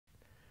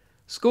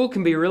School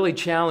can be really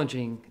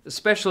challenging,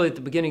 especially at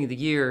the beginning of the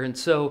year, and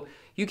so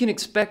you can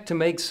expect to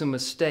make some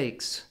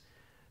mistakes.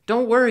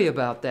 Don't worry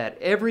about that.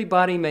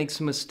 Everybody makes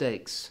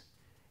mistakes.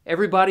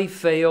 Everybody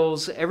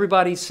fails.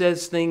 Everybody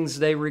says things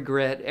they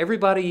regret.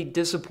 Everybody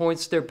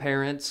disappoints their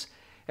parents.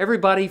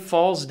 Everybody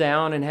falls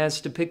down and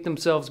has to pick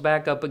themselves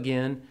back up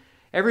again.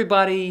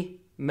 Everybody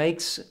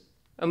makes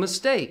a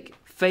mistake.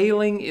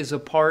 Failing is a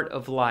part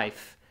of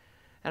life.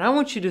 And I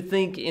want you to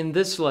think in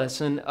this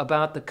lesson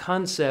about the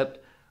concept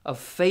of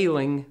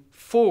failing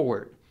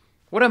forward.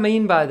 What I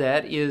mean by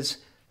that is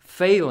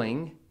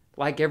failing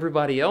like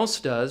everybody else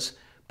does,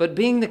 but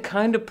being the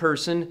kind of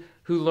person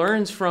who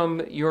learns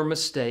from your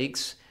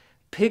mistakes,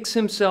 picks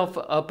himself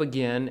up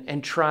again,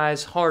 and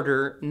tries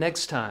harder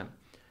next time.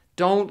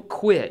 Don't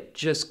quit,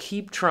 just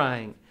keep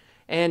trying.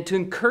 And to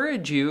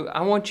encourage you, I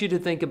want you to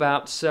think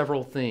about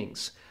several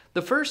things.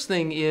 The first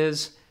thing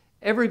is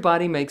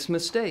everybody makes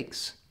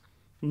mistakes.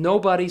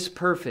 Nobody's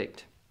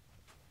perfect.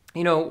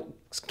 You know,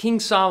 King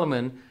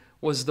Solomon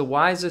was the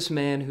wisest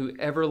man who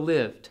ever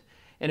lived.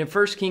 And in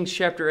 1 Kings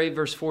chapter 8,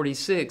 verse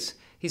 46,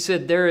 he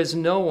said, "There is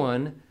no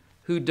one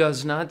who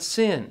does not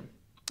sin."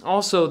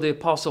 Also, the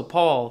Apostle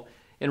Paul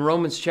in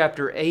Romans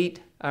chapter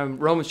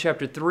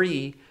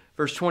 3,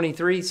 verse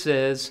 23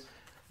 says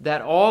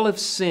that all have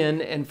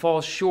sinned and fall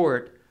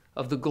short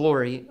of the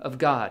glory of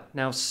God.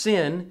 Now,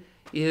 sin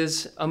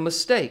is a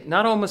mistake.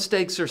 Not all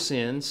mistakes are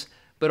sins,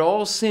 but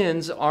all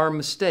sins are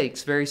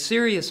mistakes, very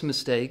serious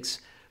mistakes.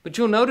 But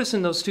you'll notice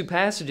in those two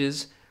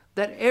passages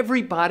that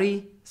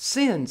everybody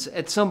sins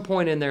at some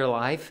point in their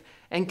life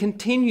and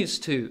continues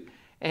to.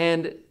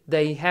 And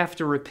they have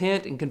to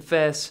repent and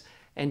confess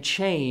and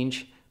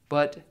change,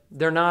 but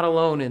they're not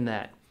alone in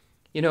that.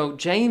 You know,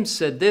 James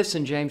said this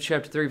in James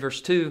chapter 3, verse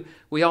 2,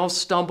 "We all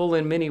stumble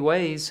in many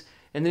ways."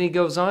 And then he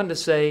goes on to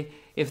say,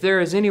 "If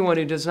there is anyone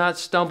who does not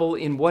stumble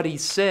in what he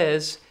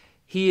says,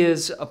 he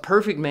is a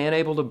perfect man,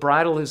 able to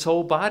bridle his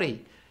whole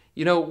body."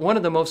 You know, one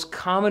of the most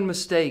common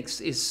mistakes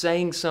is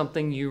saying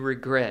something you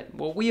regret.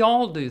 Well, we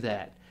all do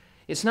that.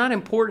 It's not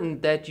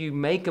important that you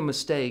make a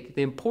mistake.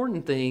 The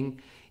important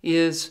thing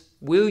is,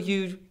 will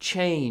you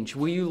change?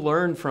 Will you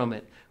learn from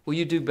it? Will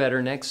you do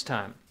better next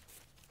time?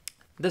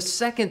 The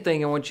second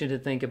thing I want you to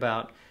think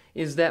about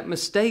is that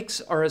mistakes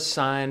are a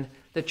sign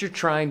that you're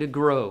trying to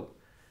grow.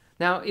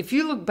 Now, if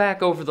you look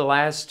back over the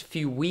last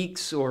few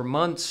weeks or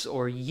months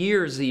or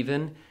years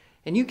even,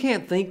 and you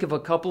can't think of a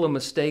couple of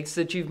mistakes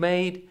that you've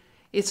made,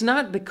 it's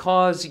not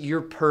because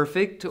you're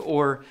perfect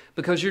or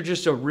because you're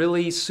just a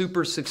really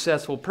super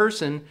successful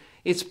person.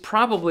 It's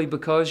probably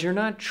because you're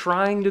not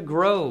trying to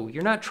grow.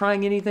 You're not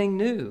trying anything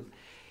new.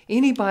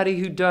 Anybody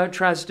who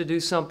tries to do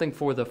something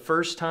for the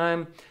first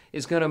time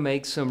is going to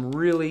make some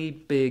really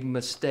big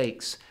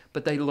mistakes,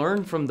 but they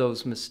learn from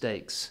those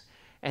mistakes,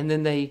 and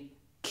then they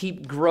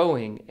keep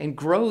growing. And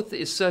growth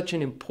is such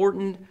an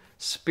important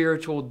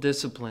spiritual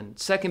discipline.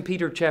 2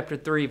 Peter chapter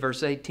 3,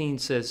 verse 18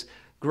 says,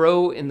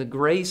 "Grow in the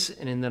grace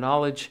and in the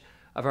knowledge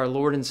of our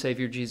Lord and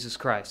Savior Jesus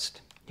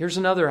Christ." Here's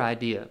another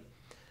idea.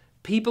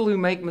 People who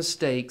make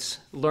mistakes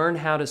learn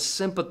how to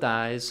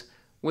sympathize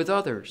with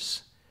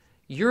others.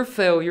 Your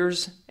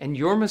failures and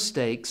your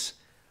mistakes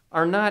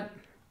are not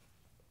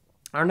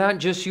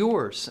just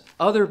yours.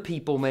 Other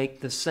people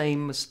make the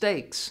same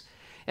mistakes.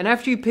 And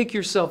after you pick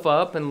yourself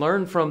up and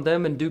learn from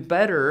them and do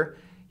better,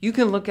 you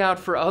can look out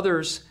for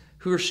others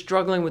who are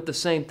struggling with the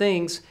same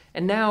things,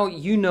 and now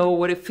you know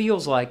what it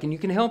feels like and you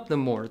can help them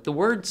more. The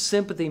word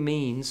sympathy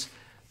means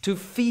to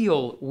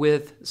feel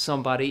with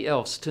somebody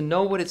else, to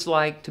know what it's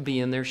like to be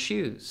in their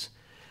shoes.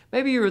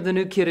 Maybe you were the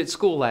new kid at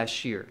school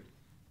last year.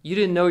 You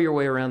didn't know your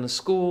way around the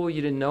school,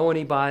 you didn't know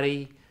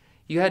anybody,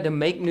 you had to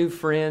make new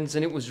friends,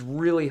 and it was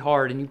really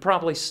hard, and you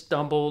probably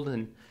stumbled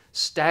and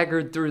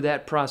staggered through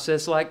that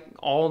process like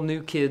all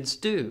new kids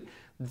do.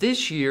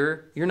 This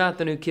year, you're not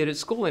the new kid at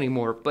school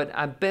anymore, but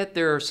I bet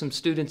there are some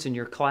students in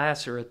your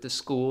class or at the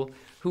school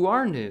who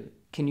are new.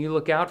 Can you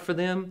look out for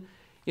them?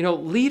 You know,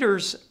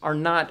 leaders are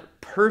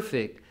not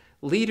perfect.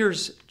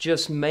 Leaders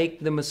just make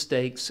the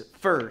mistakes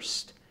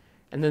first,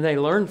 and then they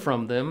learn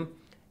from them,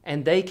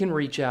 and they can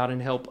reach out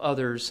and help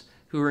others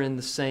who are in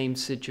the same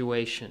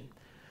situation.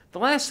 The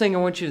last thing I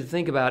want you to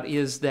think about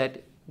is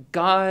that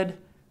God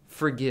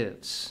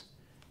forgives.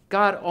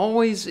 God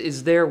always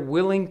is there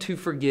willing to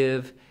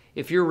forgive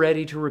if you're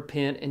ready to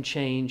repent and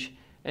change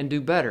and do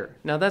better.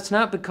 Now, that's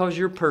not because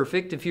you're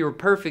perfect. If you were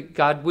perfect,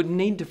 God wouldn't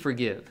need to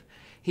forgive.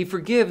 He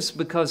forgives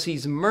because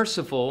He's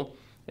merciful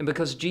and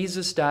because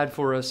Jesus died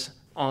for us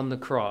on the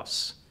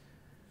cross.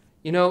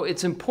 You know,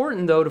 it's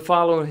important, though, to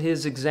follow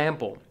His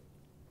example.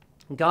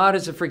 God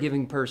is a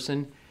forgiving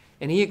person,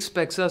 and He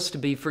expects us to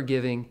be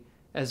forgiving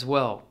as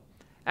well.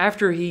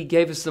 After He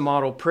gave us the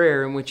model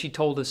prayer in which He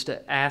told us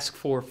to ask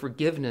for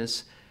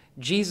forgiveness,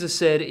 Jesus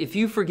said, "If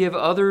you forgive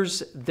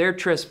others their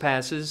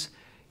trespasses,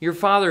 your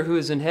Father who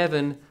is in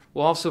heaven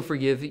will also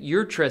forgive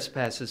your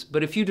trespasses.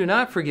 But if you do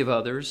not forgive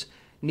others,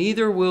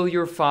 neither will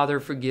your Father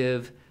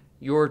forgive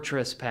your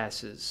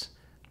trespasses."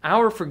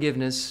 Our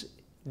forgiveness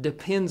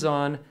depends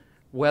on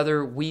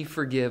whether we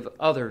forgive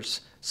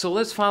others. So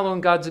let's follow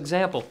in God's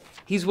example.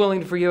 He's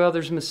willing to forgive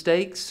others'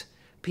 mistakes.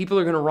 People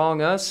are going to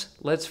wrong us.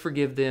 Let's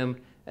forgive them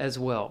as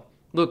well.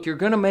 Look, you're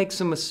going to make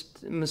some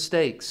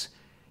mistakes.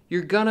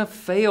 You're going to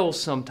fail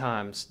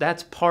sometimes.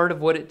 That's part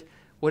of what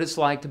it's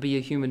like to be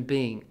a human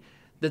being.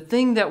 The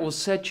thing that will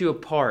set you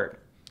apart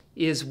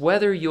is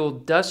whether you'll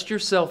dust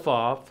yourself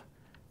off,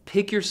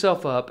 pick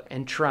yourself up,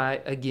 and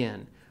try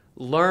again.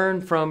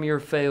 Learn from your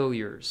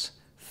failures.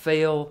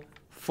 Fail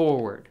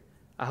forward.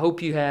 I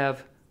hope you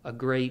have a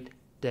great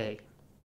day.